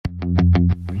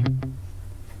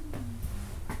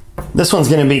This one's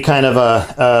going to be kind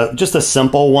of just a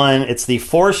simple one. It's the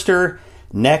Forster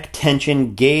neck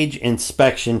tension gauge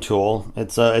inspection tool.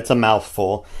 It's a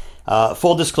mouthful.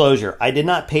 Full disclosure, I did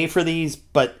not pay for these,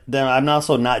 but then I'm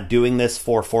also not doing this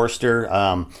for Forster.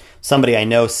 Somebody I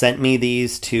know sent me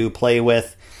these to play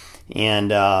with,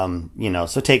 and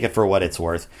so take it for what it's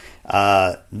worth.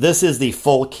 This is the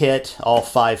full kit, all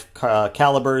 5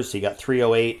 calibers. So you got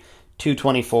 308,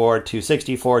 224,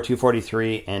 264,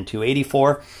 243, and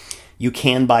 284. You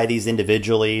can buy these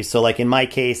individually. So like in my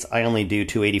case, I only do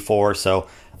 284, so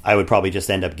I would probably just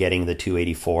end up getting the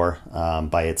 284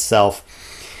 by itself.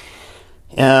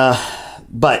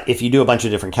 But if you do a bunch of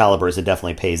different calibers, it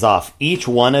definitely pays off. Each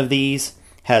one of these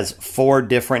has 4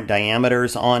 different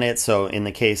diameters on it. So in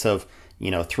the case of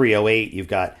 308, you've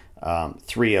got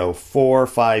 304,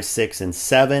 5, 6, and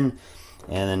 7.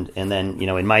 And then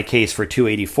in my case for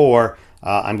 284,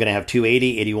 I'm going to have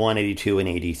 280, 81, 82, and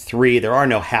 83. There are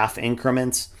no half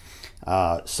increments,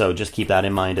 so just keep that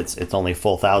in mind. It's only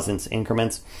full thousandths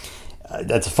increments.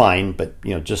 That's fine, but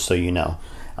just so you know.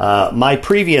 My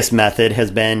previous method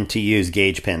has been to use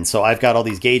gauge pins. So I've got all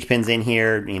these gauge pins in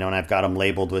here, and I've got them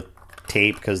labeled with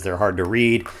tape because they're hard to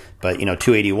read. But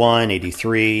 281,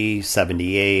 83,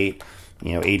 78,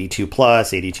 82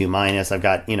 plus, 82 minus. I've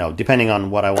got depending on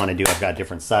what I want to do, I've got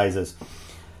different sizes.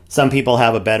 Some people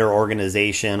have a better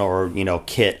organization or,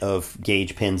 kit of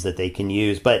gauge pins that they can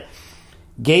use. But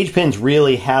gauge pins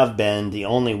really have been the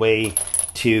only way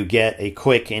to get a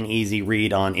quick and easy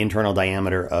read on internal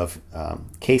diameter of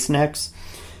case necks.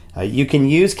 You can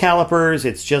use calipers.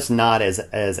 It's just not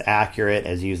as accurate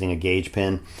as using a gauge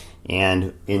pin.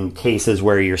 And in cases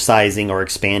where you're sizing or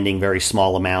expanding very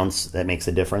small amounts, that makes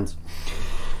a difference.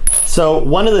 So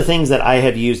one of the things that I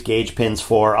have used gauge pins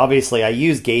for, obviously I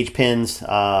use gauge pins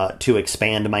to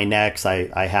expand my necks.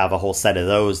 I have a whole set of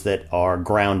those that are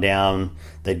ground down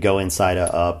that go inside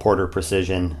a Porter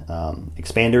Precision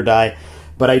expander die.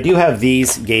 But I do have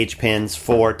these gauge pins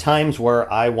for times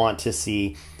where I want to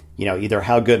see, either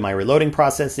how good my reloading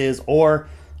process is, or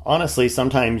honestly,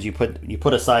 sometimes you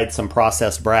put aside some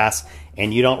processed brass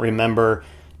and you don't remember,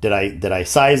 did I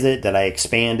size it? Did I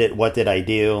expand it? What did I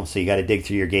do? So you got to dig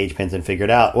through your gauge pins and figure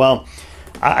it out. Well,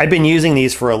 I've been using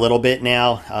these for a little bit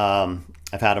now.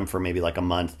 I've had them for maybe like a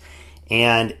month,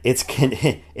 and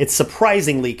it's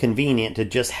surprisingly convenient to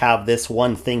just have this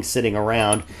one thing sitting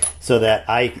around, so that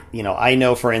I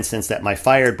know, for instance, that my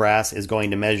fired brass is going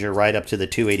to measure right up to the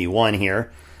 281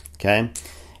 here. Okay.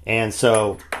 And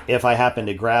so if I happen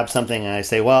to grab something and I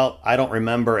say, well, I don't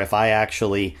remember if I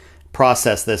actually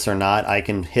process this or not, I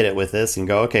can hit it with this and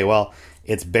go, okay, well,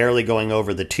 it's barely going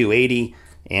over the 280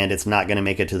 and it's not going to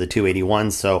make it to the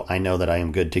 281, so I know that I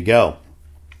am good to go.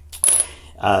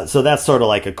 So that's sort of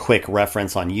like a quick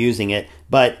reference on using it,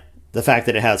 but the fact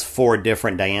that it has 4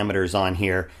 different diameters on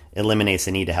here eliminates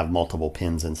the need to have multiple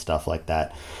pins and stuff like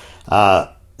that.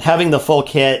 Having the full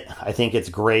kit, I think it's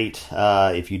great.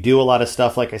 If you do a lot of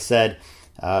stuff, like I said,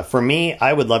 for me,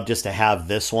 I would love just to have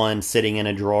this one sitting in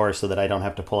a drawer so that I don't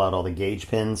have to pull out all the gauge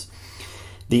pins.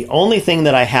 The only thing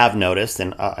that I have noticed,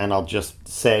 and I'll just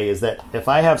say, is that if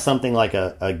I have something like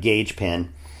a gauge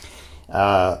pin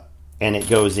and it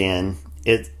goes in,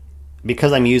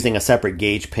 because I'm using a separate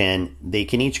gauge pin, they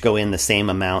can each go in the same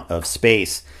amount of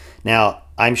space. Now,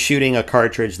 I'm shooting a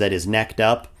cartridge that is necked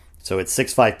up, so it's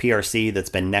 6.5 PRC that's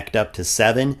been necked up to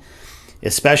 7.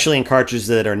 Especially in cartridges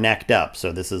that are necked up.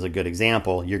 So this is a good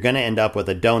example. You're going to end up with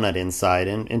a donut inside.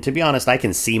 And to be honest, I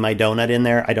can see my donut in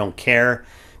there. I don't care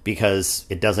because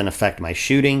it doesn't affect my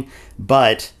shooting.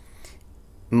 But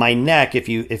my neck, if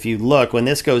you look, when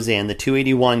this goes in, the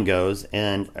 281 goes,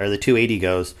 or the 280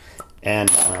 goes, and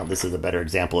this is a better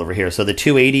example over here. So the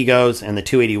 280 goes and the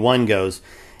 281 goes.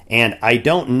 And I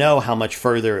don't know how much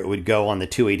further it would go on the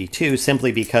 282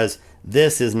 simply because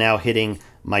this is now hitting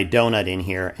my donut in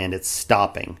here and it's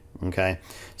stopping. Okay,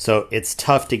 so it's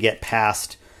tough to get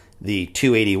past the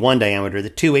 281 diameter. The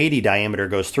 280 diameter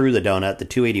goes through the donut. The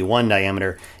 281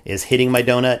 diameter is hitting my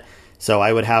donut, so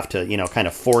I would have to kind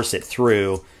of force it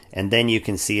through, and then you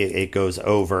can see it goes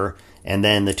over. And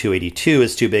then the 282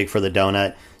 is too big for the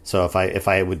donut, so if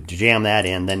I would jam that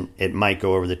in, then it might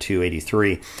go over the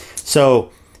 283.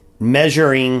 So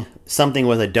measuring something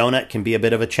with a donut can be a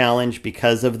bit of a challenge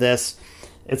because of this.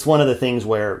 It's one of the things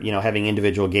where, having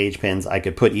individual gauge pins, I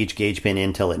could put each gauge pin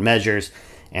in till it measures,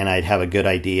 and I'd have a good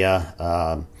idea.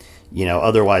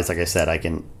 Otherwise, like I said, I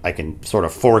can sort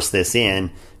of force this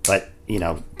in, but,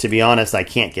 to be honest, I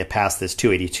can't get past this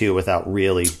 282 without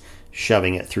really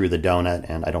shoving it through the donut,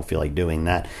 and I don't feel like doing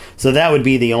that. So that would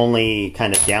be the only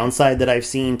kind of downside that I've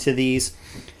seen to these.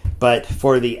 But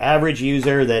for the average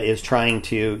user that is trying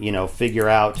to, figure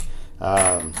out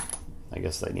I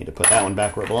guess I need to put that one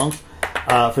back where it belongs.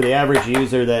 For the average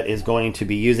user that is going to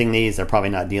be using these, they're probably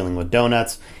not dealing with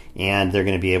donuts, and they're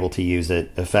going to be able to use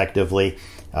it effectively.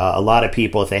 A lot of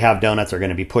people, if they have donuts, are going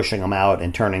to be pushing them out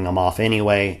and turning them off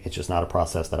anyway. It's just not a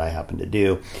process that I happen to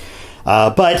do.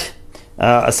 But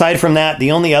aside from that,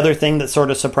 the only other thing that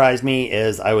sort of surprised me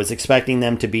is I was expecting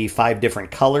them to be 5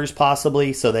 different colors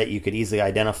possibly, so that you could easily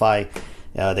identify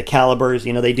the calibers.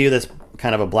 You know, they do this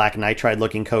kind of a black nitride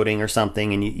looking coating or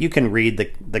something, and you can read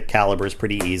the calibers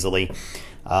pretty easily.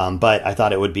 But I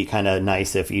thought it would be kind of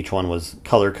nice if each one was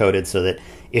color coded, so that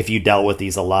if you dealt with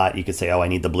these a lot, you could say, oh, I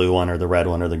need the blue one or the red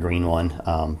one or the green one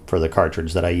for the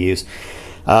cartridge that I use.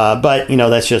 But, you know,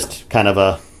 that's just kind of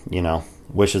a, you know,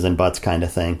 wishes and buts kind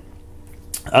of thing.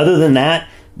 Other than that,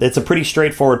 it's a pretty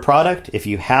straightforward product. If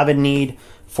you have a need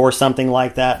for something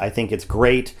like that, I think it's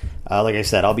great. Like I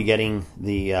said, I'll be getting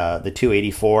the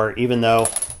 284, even though,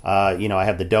 you know, I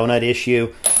have the donut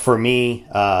issue. For me,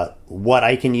 what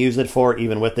I can use it for,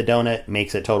 even with the donut,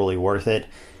 makes it totally worth it.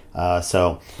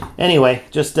 So anyway,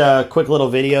 just a quick little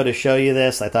video to show you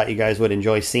this. I thought you guys would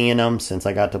enjoy seeing them since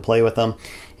I got to play with them.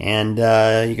 And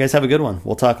you guys have a good one.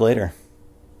 We'll talk later.